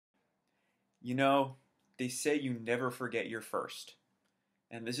You know, they say you never forget your first.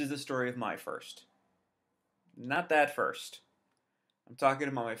 And this is the story of my first. Not that first. I'm talking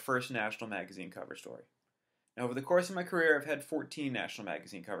about my first national magazine cover story. Now, over the course of my career, I've had 14 national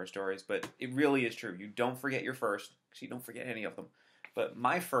magazine cover stories, but it really is true. You don't forget your first, because you don't forget any of them. But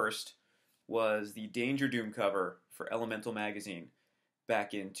my first was the DangerDoom cover for Elemental magazine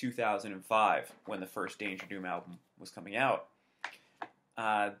back in 2005 when the first DangerDoom album was coming out.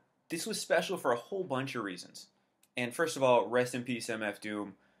 This was special for a whole bunch of reasons. And first of all, rest in peace, MF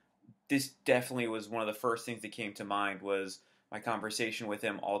Doom. This definitely was one of the first things that came to mind was my conversation with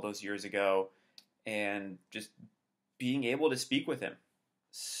him all those years ago and just being able to speak with him.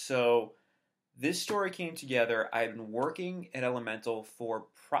 So this story came together. I had been working at Elemental for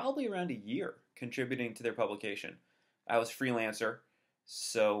probably around a year, contributing to their publication. I was freelancer,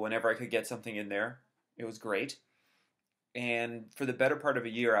 so whenever I could get something in there, it was great. And for the better part of a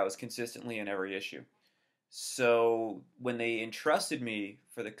year, I was consistently in every issue. So when they entrusted me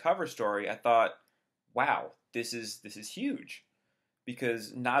for the cover story, I thought, wow, this is huge.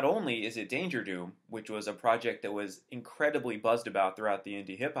 Because not only is it DangerDoom, which was a project that was incredibly buzzed about throughout the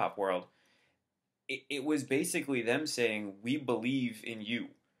indie hip-hop world, it was basically them saying, we believe in you.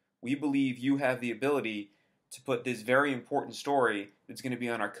 We believe you have the ability to put this very important story that's going to be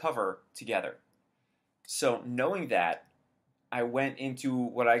on our cover together. So knowing that, I went into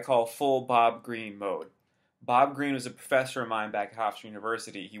what I call full Bob Greene mode. Bob Greene was a professor of mine back at Hofstra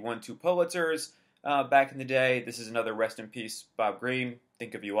University. He won 2 Pulitzers back in the day. This is another rest in peace, Bob Greene.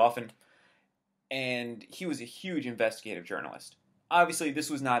 Think of you often. And he was a huge investigative journalist. Obviously, this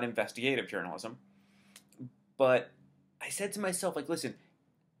was not investigative journalism. But I said to myself, like, listen,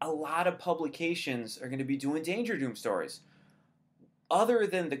 a lot of publications are going to be doing DangerDoom stories. Other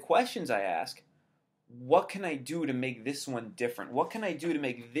than the questions I ask, what can I do to make this one different? What can I do to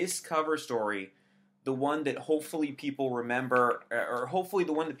make this cover story the one that hopefully people remember, or hopefully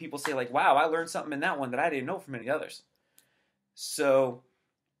the one that people say, like, wow, I learned something in that one that I didn't know from any others. So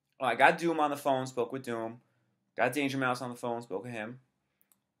I got Doom on the phone, spoke with Doom. Got Danger Mouse on the phone, spoke with him.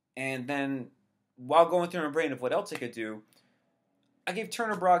 And then while going through my brain of what else I could do, I gave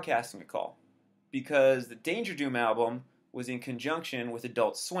Turner Broadcasting a call. Because the DangerDoom album was in conjunction with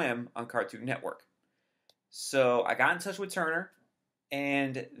Adult Swim on Cartoon Network. So I got in touch with Turner,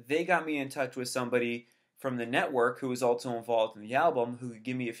 and they got me in touch with somebody from the network who was also involved in the album who could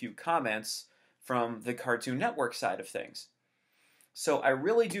give me a few comments from the Cartoon Network side of things. So I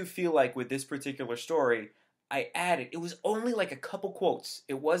really do feel like with this particular story, I added, it was only like a couple quotes.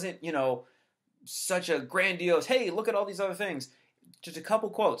 It wasn't, such a grandiose, hey, look at all these other things. Just a couple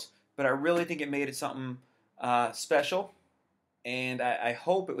quotes. But I really think it made it something special. And I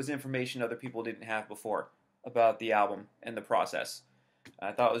hope it was information other people didn't have before about the album and the process.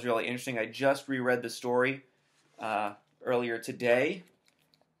 I thought it was really interesting. I just reread the story earlier today,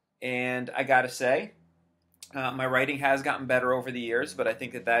 and I gotta say, my writing has gotten better over the years, but I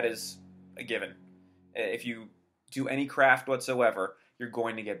think that is a given. If you do any craft whatsoever, you're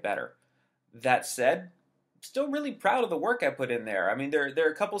going to get better. That said, I'm still really proud of the work I put in there. I mean, there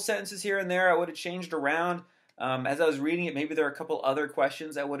are a couple sentences here and there I would have changed around. As I was reading it, maybe there are a couple other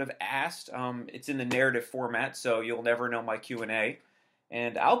questions I would have asked. It's in the narrative format, so you'll never know my Q&A.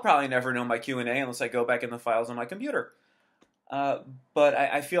 And I'll probably never know my Q&A unless I go back in the files on my computer. But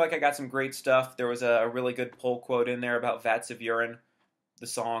I feel like I got some great stuff. There was a really good pull quote in there about Vats of Urine, the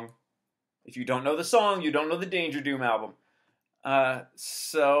song. If you don't know the song, you don't know the DangerDoom album.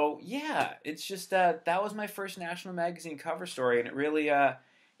 So, yeah, it's just that was my first national magazine cover story, and it really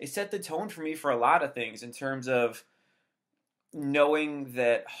it set the tone for me for a lot of things in terms of knowing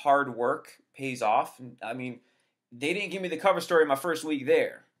that hard work pays off. I mean, they didn't give me the cover story my first week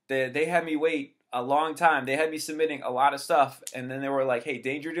there. They had me wait a long time. They had me submitting a lot of stuff, and then they were like, hey,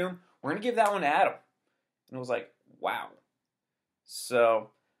 DangerDoom, we're going to give that one to Adam. And I was like, wow. So,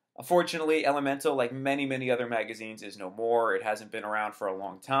 unfortunately, Elemental, like many, many other magazines, is no more. It hasn't been around for a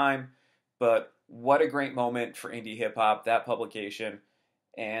long time. But what a great moment for indie hip-hop, that publication.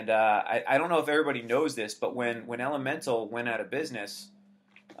 And I don't know if everybody knows this, but when Elemental went out of business,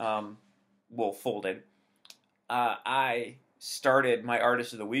 folded, I started my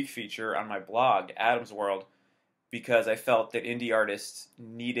Artist of the Week feature on my blog, Adam's World, because I felt that indie artists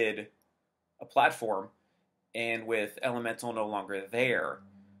needed a platform, and with Elemental no longer there,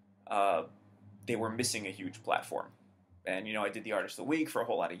 they were missing a huge platform. And, I did the Artist of the Week for a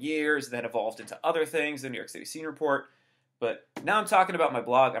whole lot of years, then evolved into other things, the New York City Scene Report. But now I'm talking about my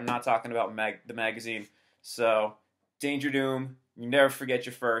blog. I'm not talking about the magazine. So, DangerDoom, you never forget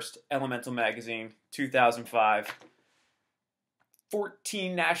your first. Elemental Magazine, 2005.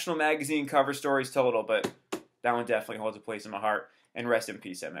 14 national magazine cover stories total, but that one definitely holds a place in my heart. And rest in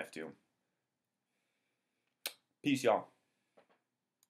peace, MF Doom. Peace, y'all.